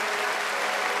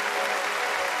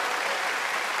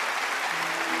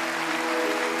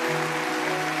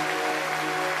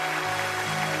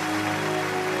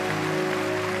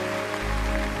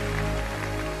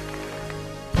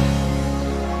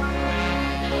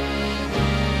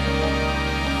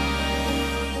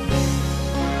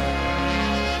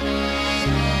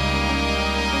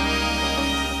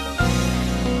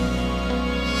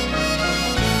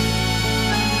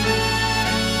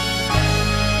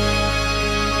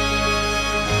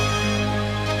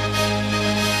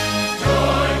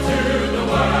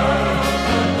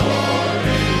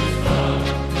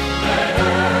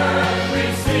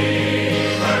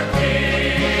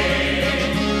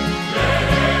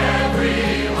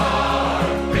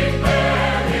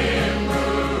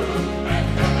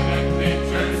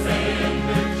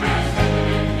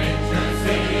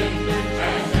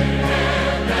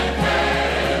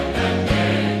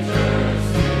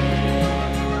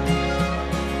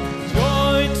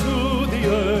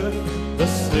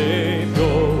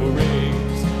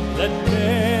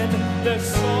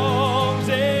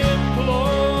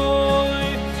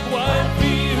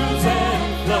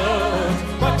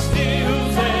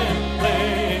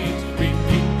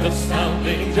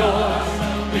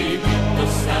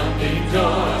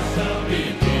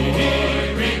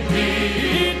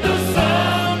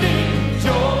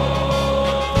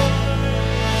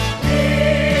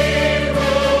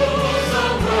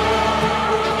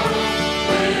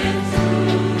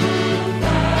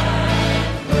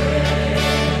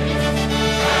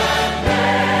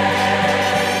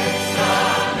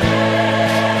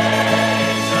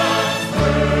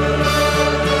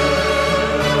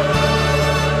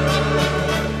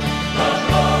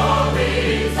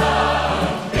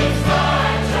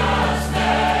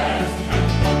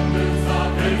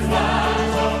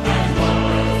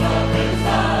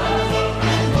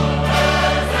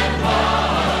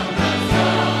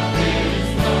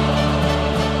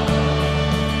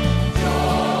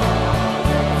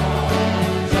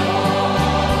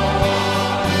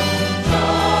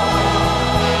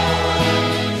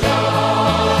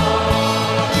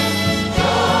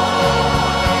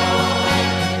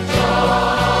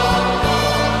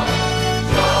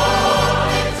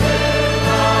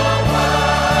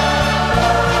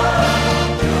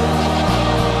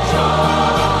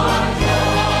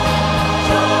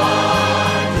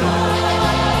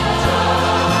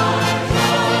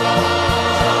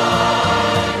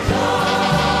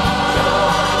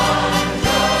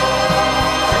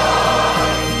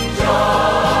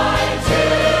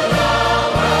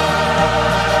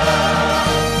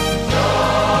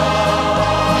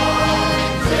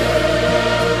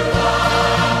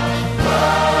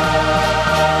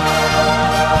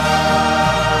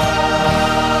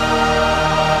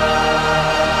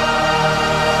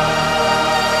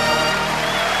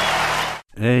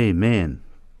 Amen.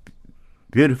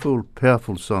 Beautiful,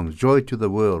 powerful songs. Joy to the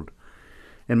world.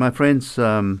 And my friends,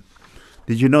 did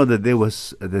you know that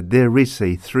there is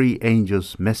a three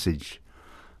angels message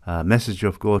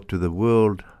of God to the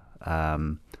world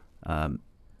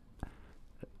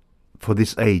for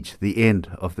this age, the end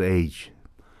of the age.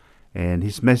 And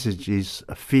his message is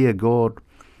fear God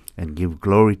and give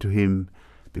glory to him,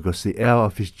 because the hour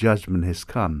of his judgment has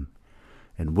come,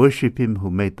 and worship him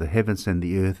who made the heavens and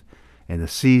the earth and the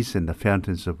seas and the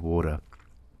fountains of water.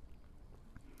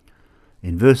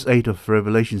 In verse 8 of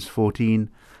Revelation 14,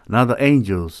 another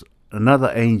angel,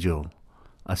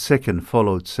 a second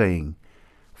followed, saying,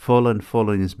 Fallen,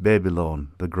 fallen is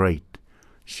Babylon the great.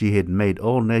 She had made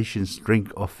all nations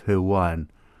drink of her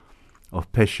wine of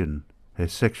passion, her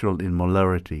sexual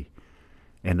immorality.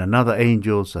 And another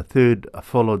angel, a third,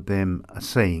 followed them,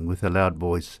 saying with a loud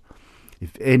voice,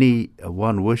 If any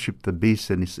one worship the beast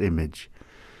and his image,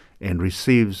 and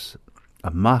receives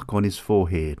a mark on his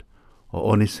forehead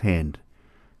or on his hand,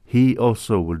 he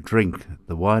also will drink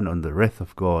the wine on the wrath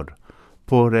of God,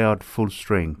 poured out full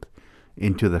strength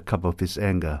into the cup of his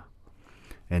anger.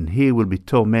 And he will be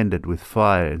tormented with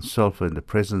fire and sulfur in the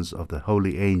presence of the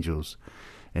holy angels,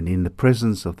 and in the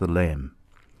presence of the Lamb.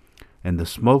 And the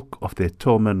smoke of their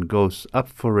torment goes up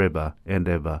forever and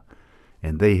ever,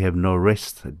 and they have no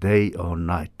rest day or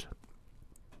night.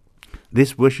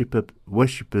 These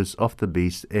worshippers of the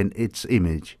beast and its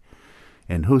image,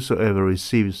 and whosoever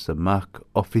receives the mark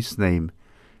of his name,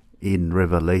 in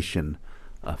Revelation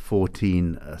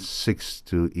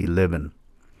 14:6-11.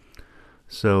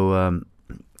 So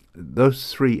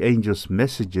those three angels'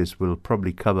 messages will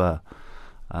probably cover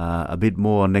a bit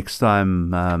more next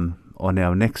time on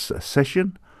our next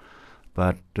session.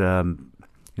 But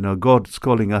God's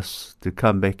calling us to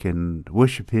come back and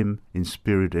worship him in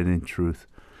spirit and in truth,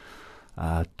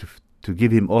 to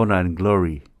give him honor and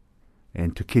glory,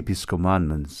 and to keep his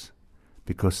commandments,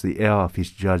 because the hour of his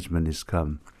judgment is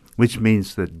come, which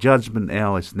means that judgment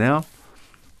hour is now.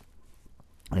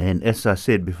 And as I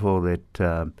said before,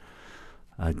 that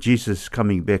Jesus is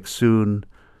coming back soon.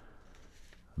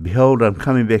 Behold, I'm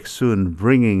coming back soon,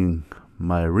 bringing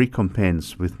my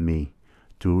recompense with me,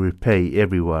 to repay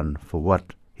everyone for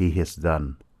what he has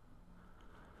done.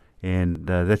 And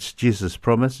that's Jesus'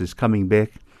 promise. He's coming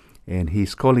back, and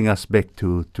he's calling us back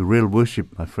to real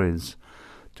worship, my friends,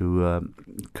 to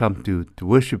come to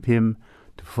worship him,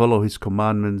 to follow his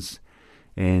commandments,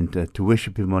 and to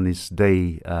worship him on his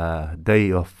day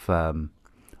of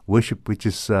worship, which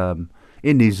is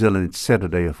in New Zealand, it's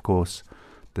Saturday, of course,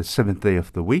 the 7th day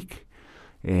of the week,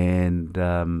 and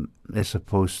as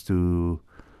opposed to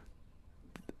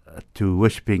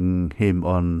worshipping him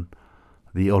on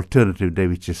the alternative day,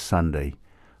 which is Sunday.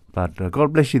 But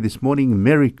God bless you this morning.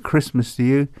 Merry Christmas to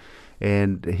you.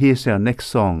 And here's our next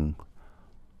song,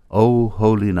 O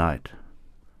Holy Night,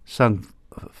 sung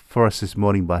for us this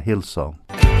morning by Hillsong.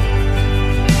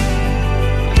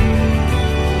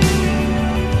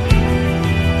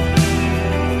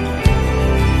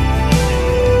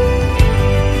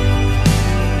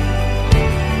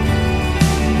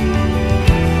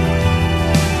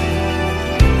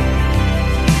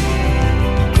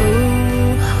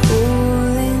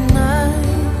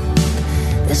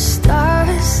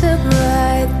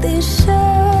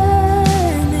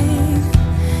 Shining,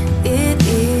 it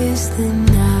is the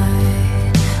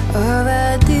night of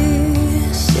our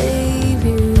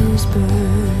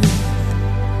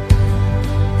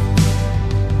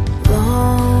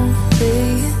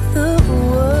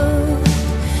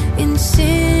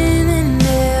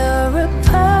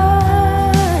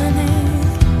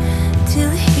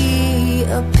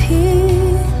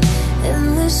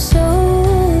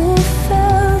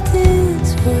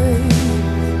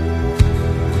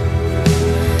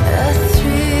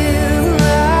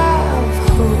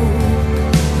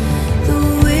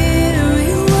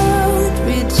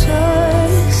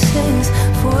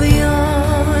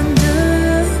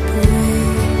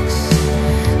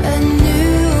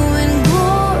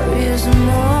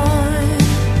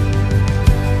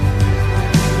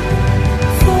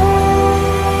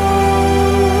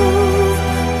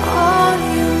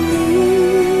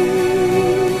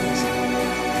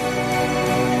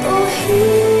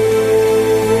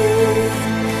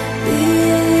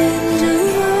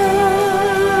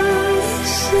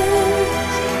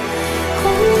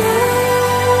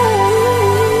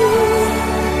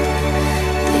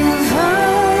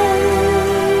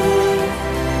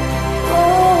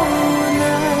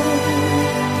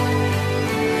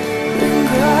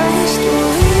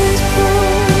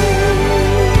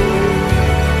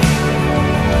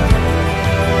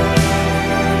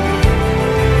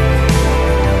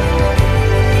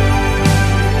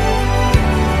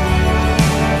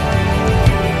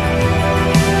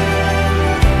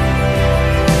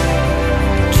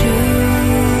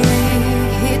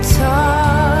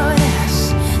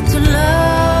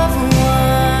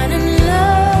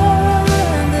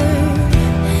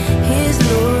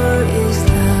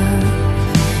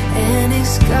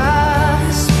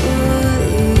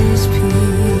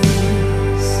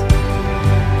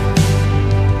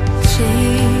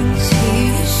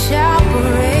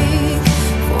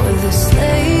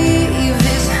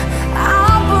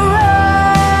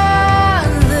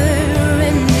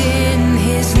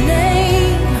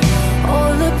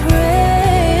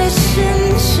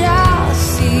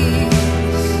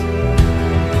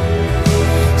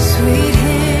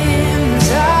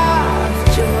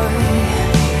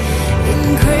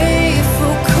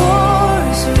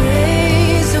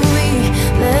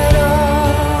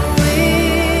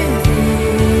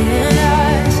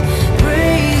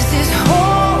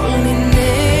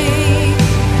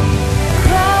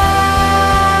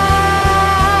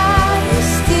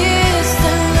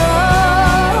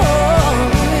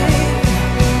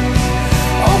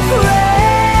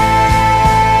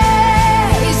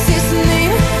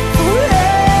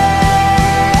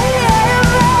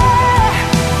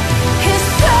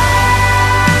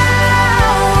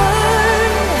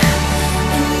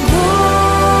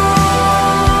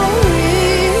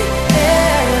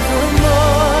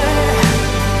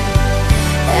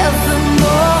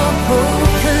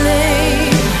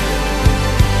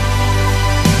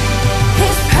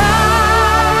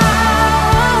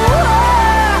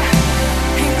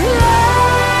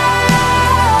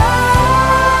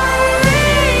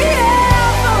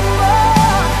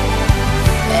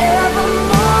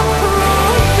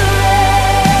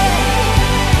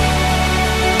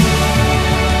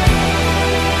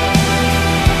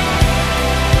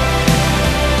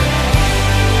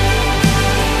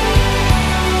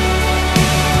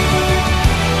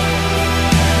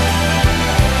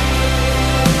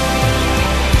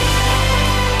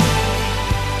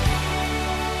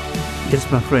Yes,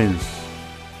 my friends,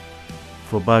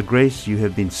 for by grace you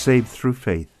have been saved through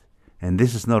faith, and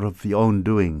this is not of your own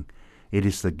doing. It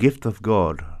is the gift of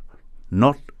God,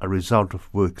 not a result of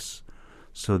works,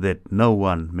 so that no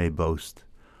one may boast.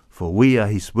 For we are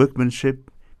his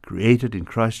workmanship, created in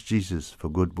Christ Jesus for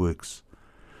good works,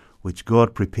 which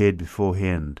God prepared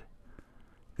beforehand,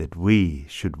 that we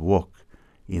should walk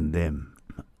in them.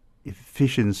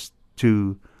 Ephesians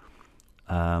 2,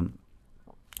 8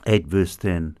 verse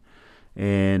 10.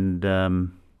 And,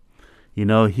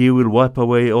 he will wipe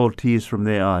away all tears from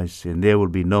their eyes, and there will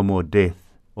be no more death,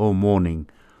 or mourning,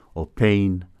 or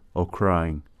pain, or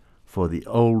crying, for the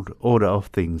old order of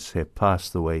things have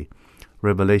passed away.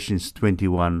 Revelations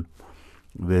 21,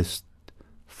 verse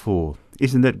 4.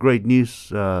 Isn't that great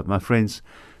news, my friends?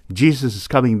 Jesus is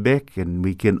coming back, and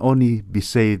we can only be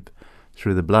saved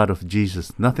through the blood of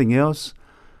Jesus, nothing else.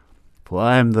 For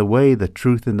I am the way, the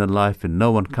truth, and the life, and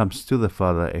no one comes to the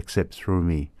Father except through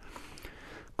me.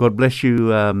 God bless you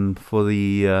for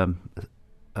the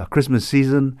Christmas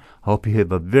season. I hope you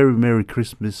have a very Merry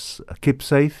Christmas. Keep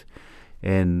safe,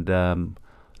 and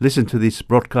listen to this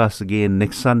broadcast again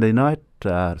next Sunday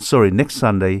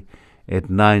at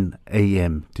 9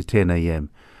 a.m. to 10 a.m.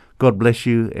 God bless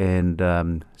you,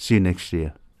 and see you next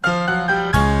year.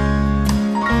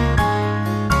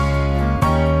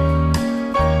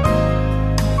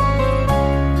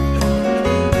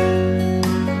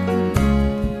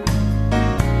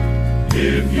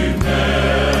 If you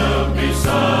knelt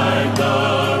beside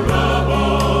the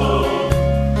rubble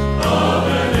of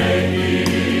an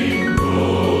aching,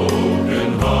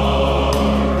 broken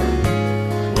heart,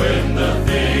 when the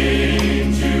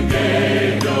things you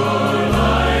gave your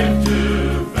life to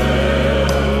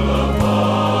fell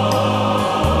apart,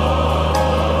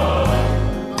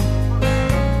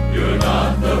 you're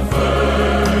not the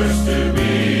first to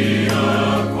be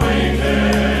acquainted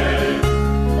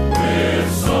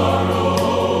with sorrow.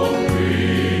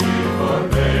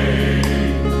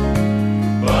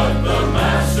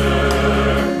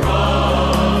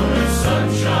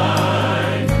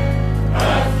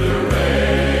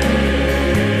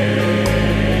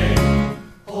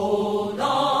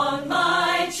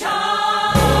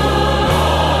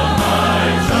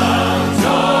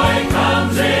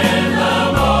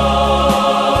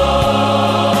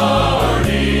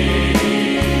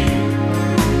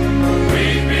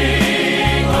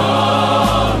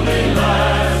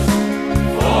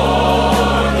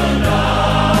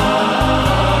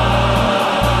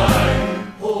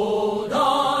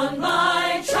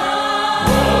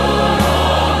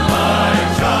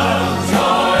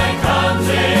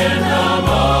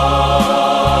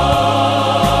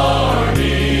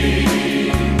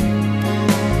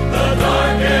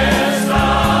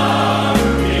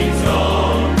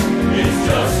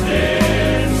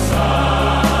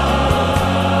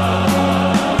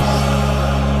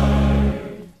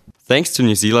 Thanks to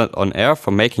New Zealand On Air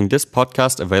for making this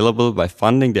podcast available by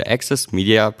funding the Access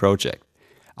Media project.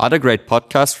 Other great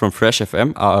podcasts from Fresh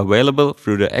FM are available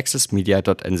through the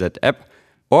accessmedia.nz app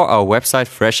or our website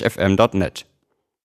freshfm.net.